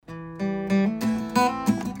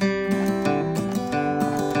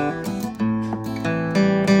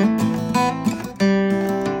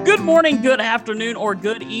morning, good afternoon, or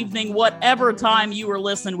good evening, whatever time you are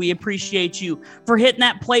listening. We appreciate you for hitting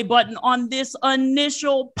that play button on this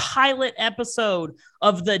initial pilot episode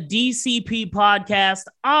of the DCP Podcast.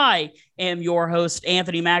 I am your host,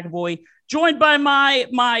 Anthony McAvoy, joined by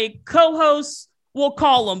my co-hosts. We'll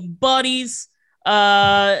call them buddies,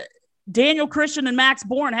 Daniel, Christian, and Max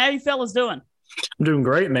Bourne. How you fellas doing? I'm doing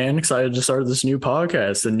great, man. Excited to start this new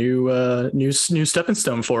podcast, a new stepping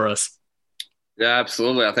stone for us. Yeah,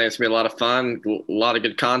 absolutely. I think it's going to be a lot of fun, a lot of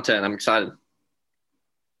good content. I'm excited.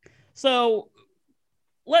 So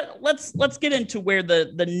let's get into where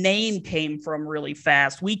the name came from really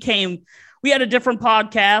fast. We had a different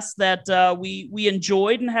podcast that we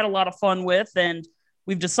enjoyed and had a lot of fun with, and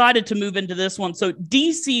we've decided to move into this one. So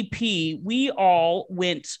DCP, we all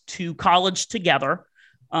went to college together.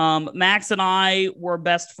 Max and I were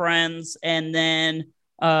best friends, and then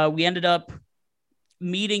we ended up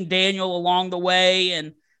meeting Daniel along the way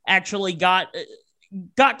and actually got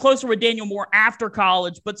closer with Daniel more after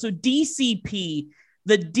college. But so DCP,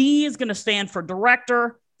 the D is going to stand for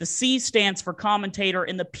director, the C stands for commentator,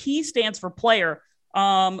 and the P stands for player.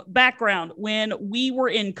 Background: when we were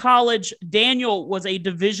in college, Daniel was a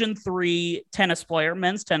Division III tennis player,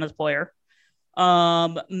 men's tennis player.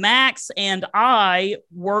 Max and I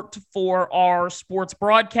worked for our sports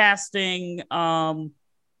broadcasting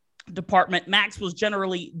department. Max was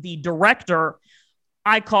generally the director.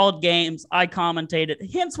 I called games, I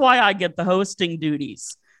commentated, hence why I get the hosting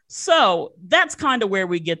duties. So that's kind of where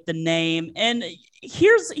we get the name. And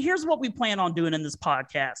here's what we plan on doing in this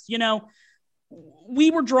podcast. You know, we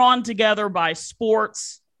were drawn together by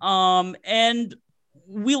sports, and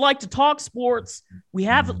we like to talk sports. We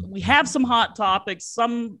have some hot topics,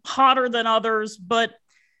 some hotter than others, but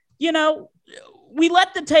you know, we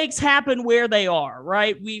let the takes happen where they are,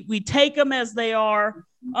 right? We take them as they are.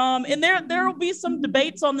 And there will be some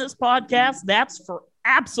debates on this podcast. That's for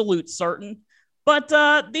absolute certain. But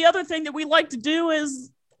the other thing that we like to do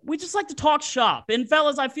is we just like to talk shop. And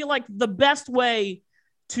fellas, I feel like the best way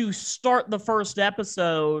to start the first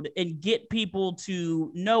episode and get people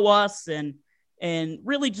to know us and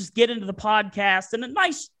really just get into the podcast in a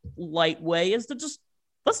nice light way is to just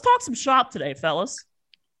let's talk some shop today, fellas.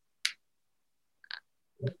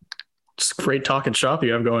 Just great talking shop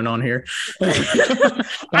you have going on here.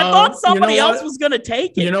 I thought somebody else was going to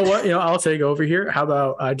take it. You know what? I'll take over here. How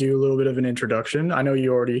about I do a little bit of an introduction? I know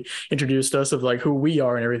you already introduced us of like who we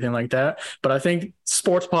are and everything like that, but I think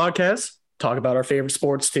sports podcasts talk about our favorite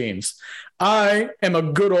sports teams. I am a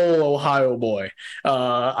good old Ohio boy.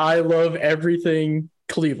 I love everything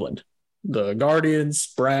Cleveland, the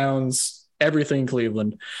Guardians, Browns, everything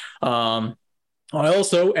Cleveland. I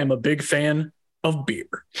also am a big fan of beer,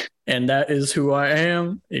 and that is who I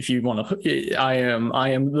am. If you want to, I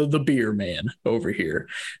am the beer man over here.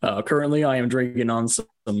 Currently I am drinking on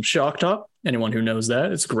some Shock Top. Anyone who knows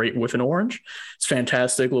that, it's great with an orange. It's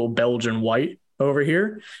fantastic little Belgian white over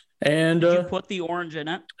here. And did you put the orange in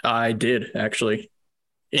it? I did, actually.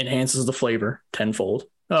 Enhances the flavor tenfold.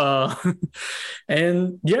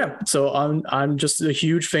 And yeah, so I'm just a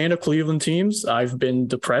huge fan of Cleveland teams. I've been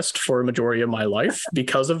depressed for a majority of my life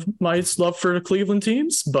because of my love for the Cleveland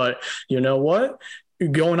teams, but you know what?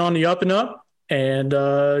 Going on the up and up, and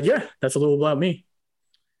yeah, that's a little about me.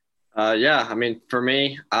 Yeah, I mean, for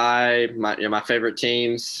me, my favorite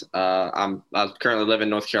teams. I currently live in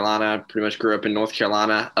North Carolina. I pretty much grew up in North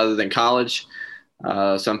Carolina, other than college.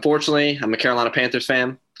 So unfortunately, I'm a Carolina Panthers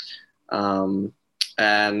fan.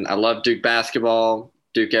 And I love Duke basketball,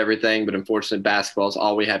 Duke everything, but unfortunately basketball is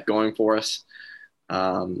all we have going for us.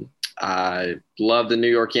 I love the New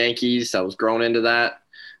York Yankees. I was grown into that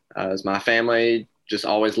as my family just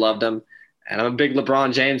always loved them. And I'm a big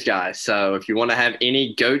LeBron James guy. So if you want to have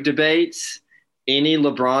any GOAT debates, any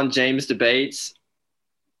LeBron James debates,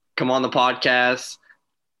 come on the podcast.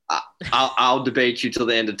 I'll debate you till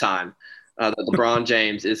the end of time. That LeBron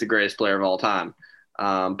James is the greatest player of all time.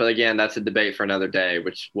 But again, that's a debate for another day,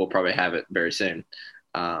 which we'll probably have it very soon.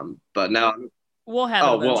 But no, we'll have it.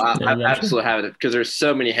 Oh, well, I absolutely have it because there's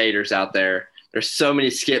so many haters out there. There's so many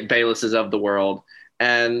Skip Baylesses of the world.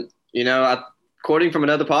 And, you know, quoting from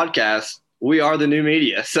another podcast, we are the new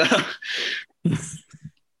media.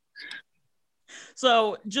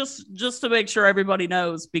 So just to make sure everybody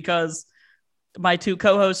knows, because my two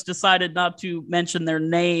co-hosts decided not to mention their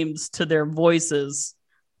names to their voices.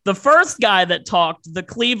 The first guy that talked, the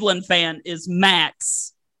Cleveland fan, is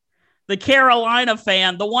Max. The Carolina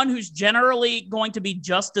fan, the one who's generally going to be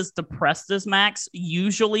just as depressed as Max,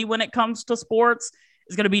 usually when it comes to sports,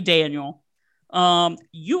 is going to be Daniel.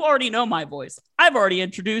 You already know my voice. I've already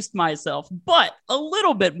introduced myself, but a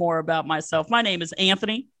little bit more about myself. My name is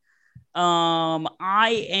Anthony.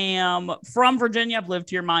 I am from Virginia. I've lived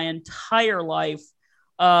here my entire life.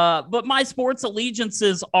 But my sports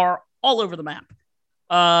allegiances are all over the map.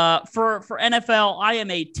 For NFL, I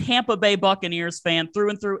am a Tampa Bay Buccaneers fan through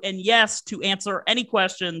and through. And yes, to answer any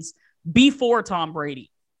questions before Tom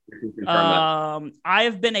Brady. I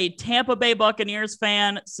have been a Tampa Bay Buccaneers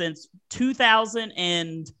fan since 2000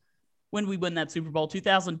 and when we win that Super Bowl,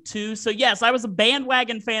 2002. So yes, I was a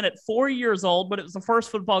bandwagon fan at 4 years old, but it was the first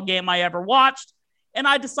football game I ever watched. And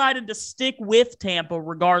I decided to stick with Tampa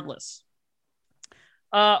regardless.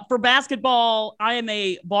 For basketball, I am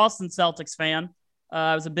a Boston Celtics fan.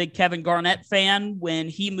 I was a big Kevin Garnett fan when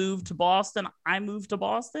he moved to Boston. I moved to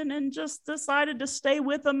Boston and just decided to stay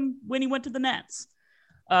with him when he went to the Nets.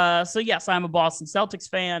 So yes, I'm a Boston Celtics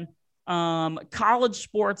fan. College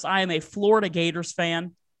sports, I am a Florida Gators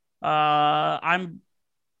fan. I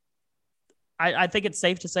think it's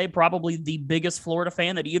safe to say probably the biggest Florida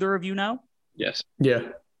fan that either of you know. Yes. Yeah,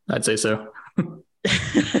 I'd say so.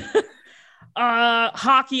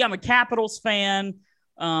 Hockey, I'm a Capitals fan.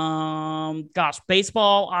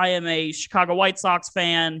 Baseball, I am a Chicago White Sox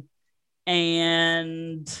fan.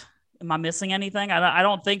 And am I missing anything? I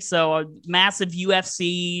don't think so. A massive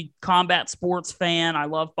UFC combat sports fan. I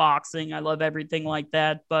love boxing. I love everything like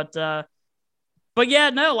that. But yeah,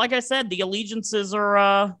 no, like I said, the allegiances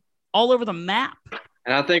are all over the map.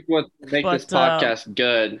 And I think what makes this podcast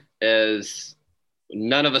good is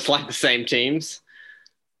none of us like the same teams.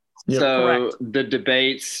 Yep. So correct. The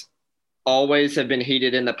debates always have been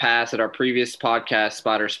heated in the past at our previous podcast,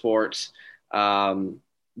 SpiderSports.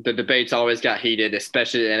 The debates always got heated,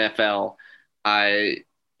 especially the NFL. I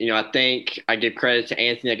think I give credit to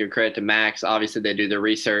Anthony. I give credit to Max. Obviously, they do their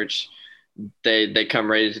research. They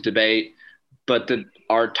come ready to debate. But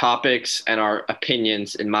our topics and our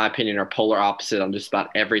opinions, in my opinion, are polar opposite on just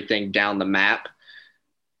about everything down the map,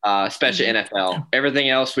 especially NFL. Everything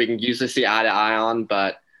else we can usually see eye to eye on.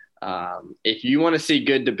 But if you want to see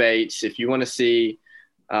good debates, if you want to see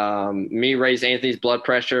me raise Anthony's blood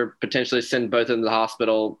pressure, potentially send both of them to the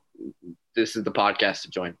hospital, this is the podcast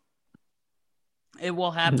to join. It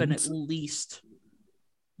will happen at least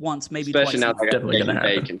once, maybe especially twice. Especially now they're going to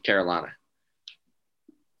happen in Carolina.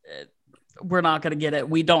 We're not going to get it.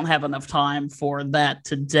 We don't have enough time for that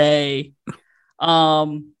today.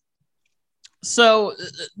 So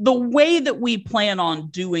the way that we plan on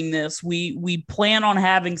doing this, we plan on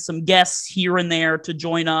having some guests here and there to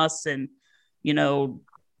join us and,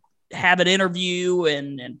 have an interview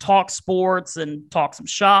and talk sports and talk some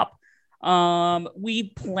shop.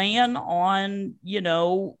 We plan on,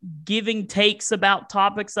 giving takes about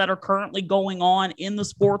topics that are currently going on in the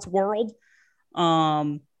sports world.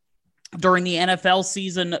 During the NFL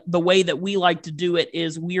season, the way that we like to do it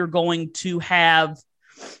is we are going to have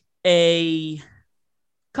a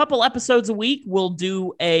couple episodes a week. We'll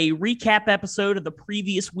do a recap episode of the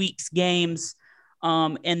previous week's games.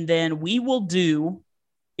 And then we will do,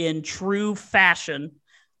 in true fashion,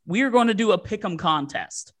 we are going to do a pick'em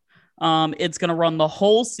contest. It's going to run the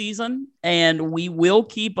whole season, and we will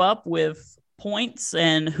keep up with points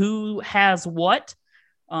and who has what.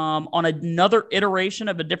 On another iteration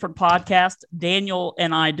of a different podcast, Daniel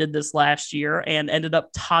and I did this last year and ended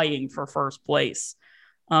up tying for first place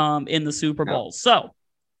in the Super Bowl. So,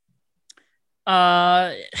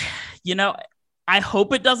 I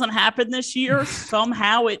hope it doesn't happen this year.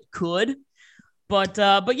 Somehow it could. But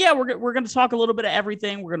yeah, we're going to talk a little bit of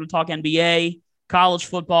everything. We're going to talk NBA, college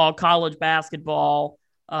football, college basketball,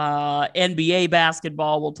 NBA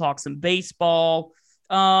basketball. We'll talk some baseball.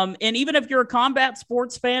 And even if you're a combat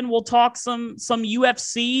sports fan, we'll talk some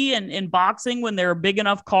UFC and boxing when there are big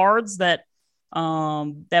enough cards that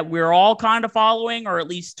we're all kind of following, or at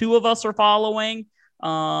least two of us are following.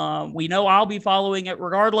 We know I'll be following it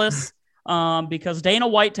regardless because Dana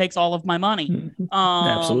White takes all of my money.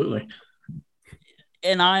 Absolutely.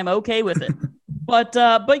 And I'm okay with it. But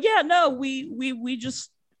yeah, no,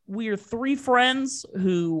 we are three friends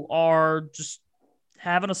who are just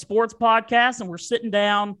having a sports podcast, and we're sitting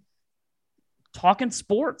down talking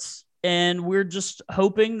sports, and we're just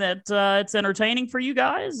hoping that it's entertaining for you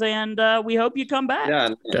guys, and we hope you come back. Yeah,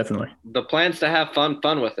 definitely. The plan's to have fun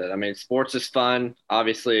with it. I mean, sports is fun.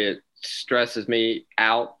 Obviously, it stresses me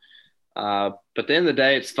out, but at the end of the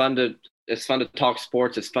day, it's fun to talk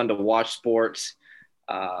sports. It's fun to watch sports,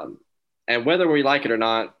 and whether we like it or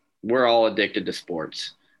not, we're all addicted to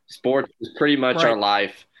sports. Sports is pretty much our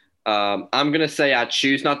life. I'm going to say I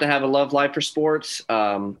choose not to have a love life for sports.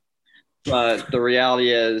 But the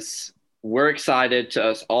reality is we're excited to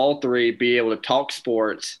us all three be able to talk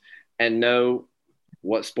sports and know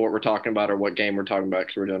what sport we're talking about or what game we're talking about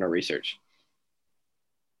because we're doing our research.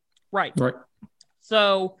 Right. Right.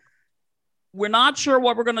 So we're not sure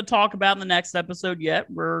what we're going to talk about in the next episode yet.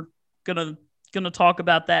 We're going to talk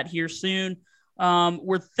about that here soon.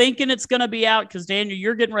 We're thinking it's going to be out because, Daniel,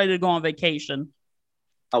 you're getting ready to go on vacation.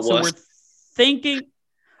 I was. So we're thinking,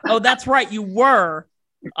 oh, that's right, you were.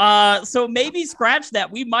 So maybe scratch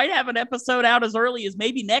that. We might have an episode out as early as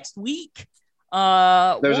maybe next week.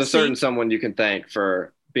 There's a certain someone you can thank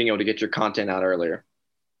for being able to get your content out earlier.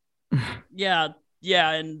 Yeah,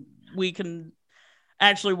 and we can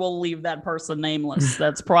actually, we'll leave that person nameless.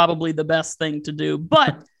 That's probably the best thing to do.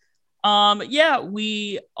 But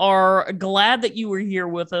we are glad that you were here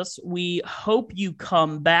with us. We hope you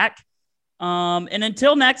come back. And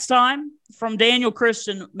until next time, from Daniel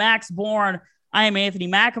Christian, Max Bourne, I am Anthony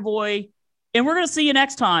McAvoy, and we're going to see you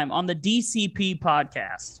next time on the DCP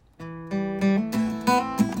Podcast.